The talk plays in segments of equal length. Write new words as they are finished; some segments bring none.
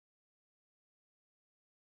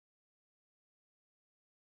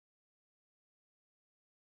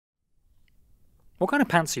What kind of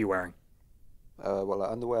pants are you wearing? Well,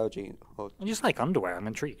 like underwear or jeans? Or, I just like underwear. I'm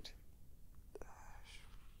intrigued.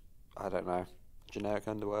 I don't know. Generic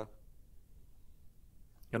underwear?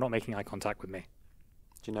 You're not making eye contact with me.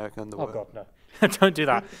 Generic underwear? Oh, God, no. Don't do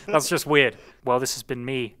that. That's just weird. Well, this has been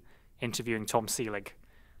me interviewing Tom Seelig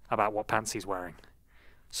about what pants he's wearing.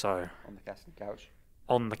 So, On the casting couch.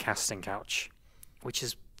 on the casting couch, which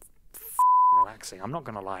is relaxing. I'm not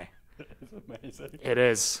going to lie. It's amazing. It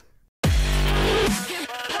is.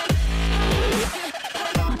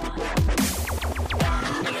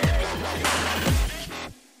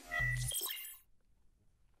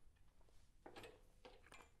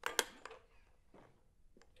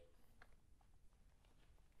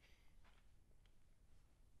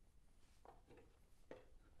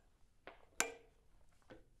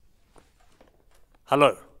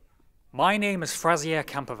 Hello, my name is Fraser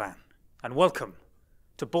Campervan, and welcome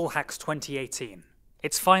to Bullhacks 2018.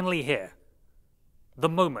 It's finally here. The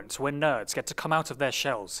moment when nerds get to come out of their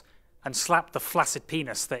shells and slap the flaccid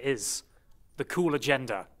penis that is the cool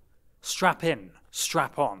agenda. Strap in,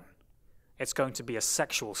 strap on. It's going to be a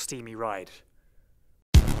sexual steamy ride.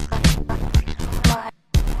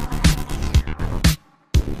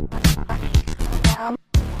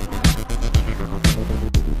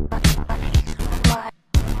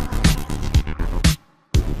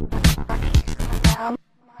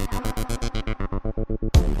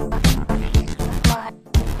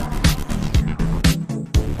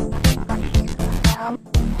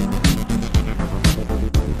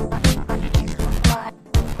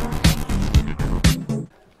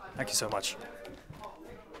 Thank you so much.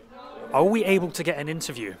 Are we able to get an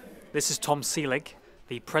interview? This is Tom Seelig,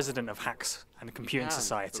 the president of Hacks and Computing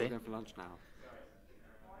Society. We're going for lunch now.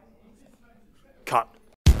 Cut.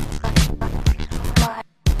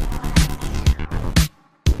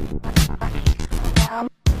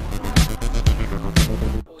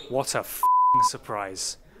 What a f***ing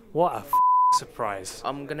surprise. What a f***ing surprise.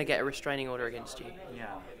 I'm gonna get a restraining order against you. Yeah.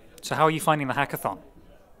 So how are you finding the hackathon?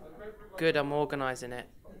 Good, I'm organising it.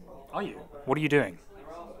 Are you? What are you doing?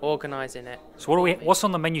 Organising it. So what's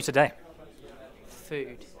on the menu today?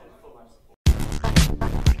 Food.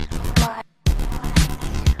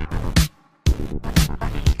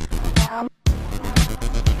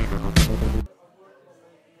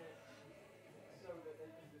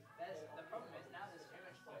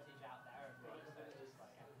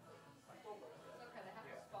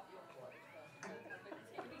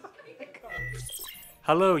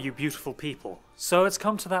 Hello, you beautiful people. So it's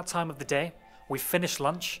come to that time of the day. We've finished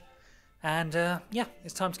lunch. And yeah,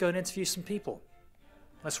 it's time to go and interview some people.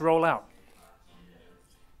 Let's roll out.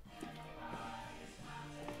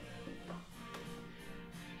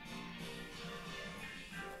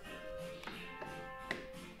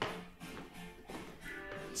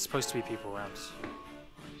 It's supposed to be people around.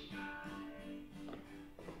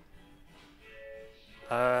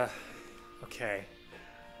 Okay.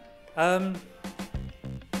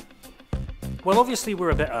 Well, obviously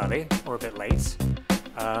we're a bit early, or a bit late.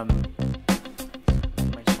 I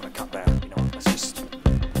just want to cut there. You know what? Let's just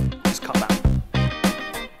cut that.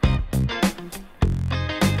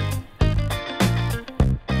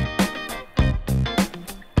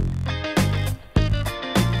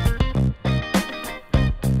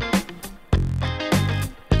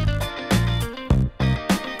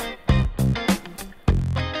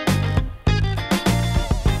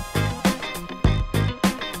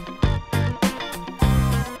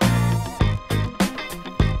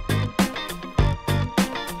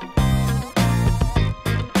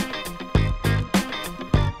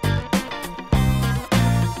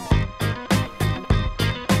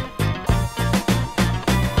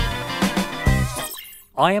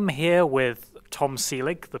 I am here with Tom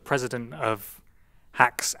Seelig, the president of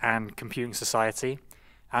Hacks and Computing Society,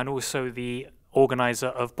 and also the organizer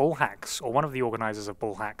of Bullhacks, or one of the organizers of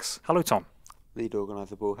Bullhacks. Hello, Tom. Lead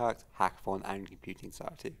organizer of Bullhacks, Hackathon and Computing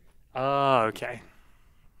Society. Ah, okay.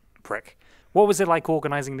 Prick. What was it like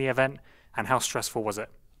organizing the event, and how stressful was it?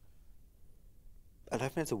 I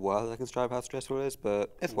don't think it's a word I can describe how stressful it is,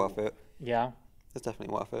 but it's worth it. Yeah. It's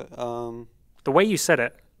definitely worth it. The way you said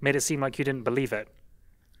it made it seem like you didn't believe it.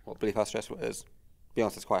 What, believe how stressful it is? To be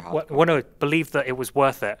honest, it's quite hard. Well, no, believe that it was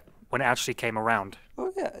worth it when it actually came around.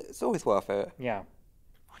 Oh yeah, it's always worth it. Yeah.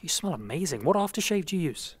 Oh, you smell amazing. What aftershave do you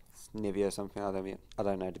use? It's Nivea or something, I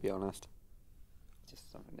don't know, to be honest.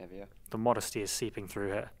 Just something Nivea. The modesty is seeping through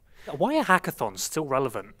here. Why are hackathons still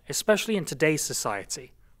relevant, especially in today's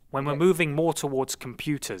society, when we're moving more towards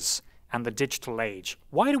computers and the digital age?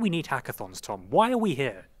 Why do we need hackathons, Tom? Why are we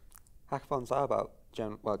here? Hackathons are about,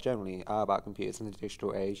 generally are about computers in the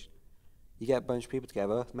digital age. You get a bunch of people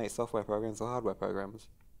together to make software programs or hardware programs.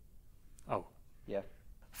 Oh, Yeah.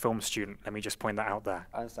 film student, let me just point that out there.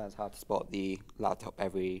 I understand it's hard to spot the laptop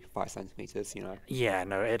every 5 centimeters, you know. Yeah,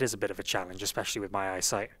 no, it is a bit of a challenge, especially with my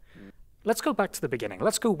eyesight. Let's go back to the beginning.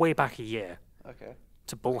 Let's go way back a year Okay.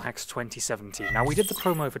 to Bullhacks 2017. Now, we did the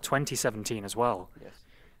promo for 2017 as well. Yes.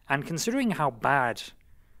 And considering how bad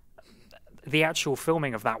the actual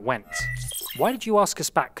filming of that went, why did you ask us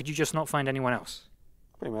back? Could you just not find anyone else?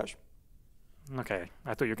 Pretty much. Okay,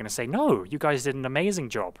 I thought you were going to say, no, you guys did an amazing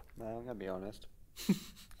job. No, I'm gonna be honest.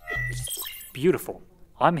 Beautiful.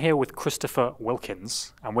 I'm here with Christopher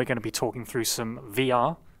Wilkins, and we're going to be talking through some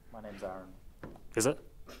VR. My name's Aaron. Is it?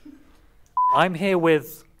 I'm here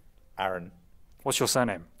with... Aaron. What's your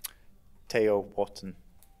surname? Teo Watton.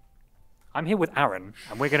 I'm here with Aaron,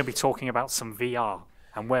 and we're going to be talking about some VR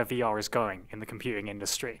and where VR is going in the computing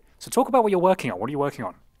industry. So talk about what you're working on. What are you working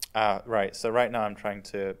on? Right, so right now I'm trying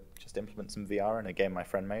to just implement some VR in a game my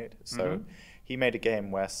friend made. So he made a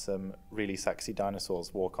game where some really sexy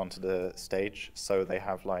dinosaurs walk onto the stage. So they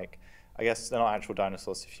have like, I guess they're not actual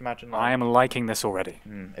dinosaurs. If you imagine like, I am liking this already.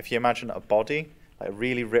 if you imagine a body, like a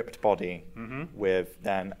really ripped body with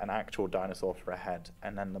then an actual dinosaur for a head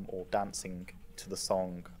and then them all dancing to the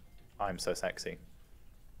song I'm So Sexy.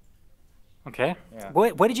 Okay. Yeah.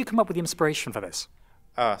 Where did you come up with the inspiration for this?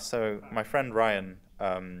 So my friend Ryan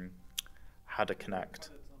had a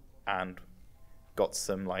Kinect and got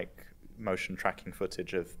some like motion tracking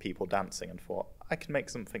footage of people dancing and thought, I can make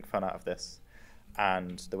something fun out of this.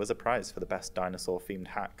 And there was a prize for the best dinosaur themed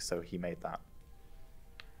hack, so he made that.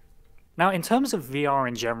 Now, in terms of VR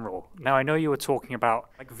in general, now I know you were talking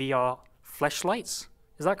about like VR fleshlights.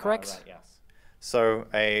 Is that correct? Right, yes. So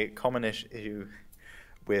a common issue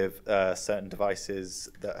with certain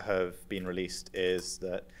devices that have been released is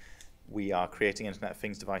that we are creating Internet of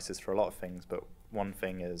Things devices for a lot of things, but one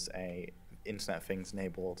thing is a Internet of Things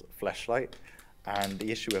enabled fleshlight, and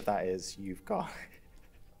the issue with that is you've got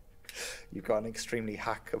an extremely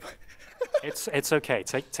hackable. It's okay.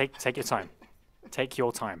 Take your time. Take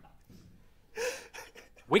your time.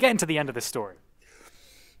 We're getting to the end of this story.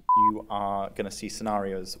 You are going to see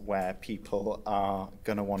scenarios where people are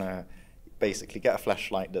going to want to basically get a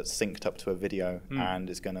flashlight that's synced up to a video and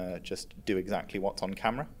is going to just do exactly what's on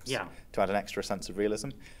camera to add an extra sense of realism.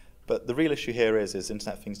 But the real issue here is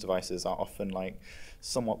Internet of Things devices are often like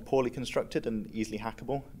somewhat poorly constructed and easily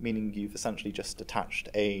hackable, meaning you've essentially just attached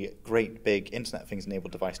a great big Internet of Things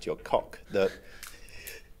enabled device to your cock that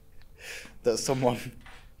someone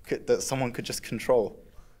could just control.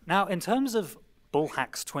 Now, in terms of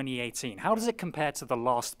Bullhacks 2018, how does it compare to the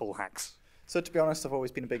last Bullhacks? So to be honest, I've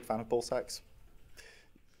always been a big fan of Bullhacks,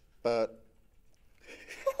 but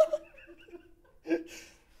I've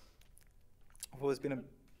always been a...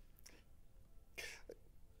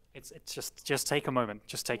 It's just take a moment.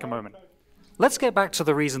 Just take a moment. Let's get back to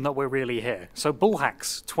the reason that we're really here. So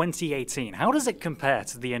Bullhacks 2018, how does it compare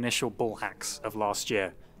to the initial Bullhacks of last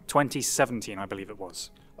year? 2017, I believe it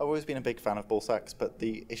was. I've always been a big fan of Bullhacks, but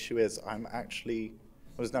the issue is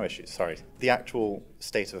there's no issue, sorry. The actual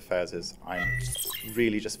state of affairs is I'm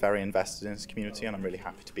really just very invested in this community and I'm really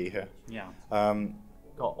happy to be here. Yeah.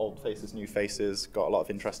 Got old faces, new faces, got a lot of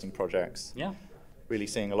interesting projects. Yeah. Really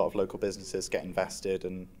seeing a lot of local businesses get invested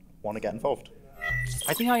and want to get involved.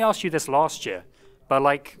 I think I asked you this last year, but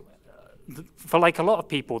for a lot of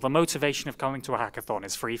people, the motivation of coming to a hackathon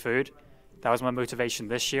is free food. That was my motivation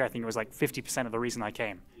this year. I think it was like 50% of the reason I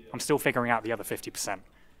came. I'm still figuring out the other 50%.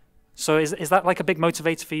 So is that like a big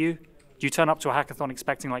motivator for you? Do you turn up to a hackathon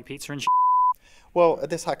expecting like pizza and shit? Well, at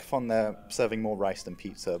this hackathon, they're serving more rice than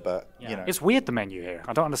pizza, but, you know. It's weird, the menu here.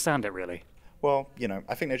 I don't understand it, really. Well, you know,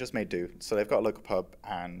 I think they just made do. So they've got a local pub,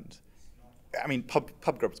 and, I mean, pub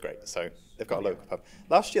grub's great, so they've got a local pub.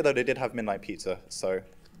 Last year, though, they did have midnight pizza, so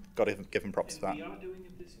got to give them props for that.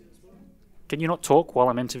 Can you not talk while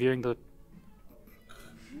I'm interviewing the...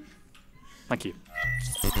 Thank you.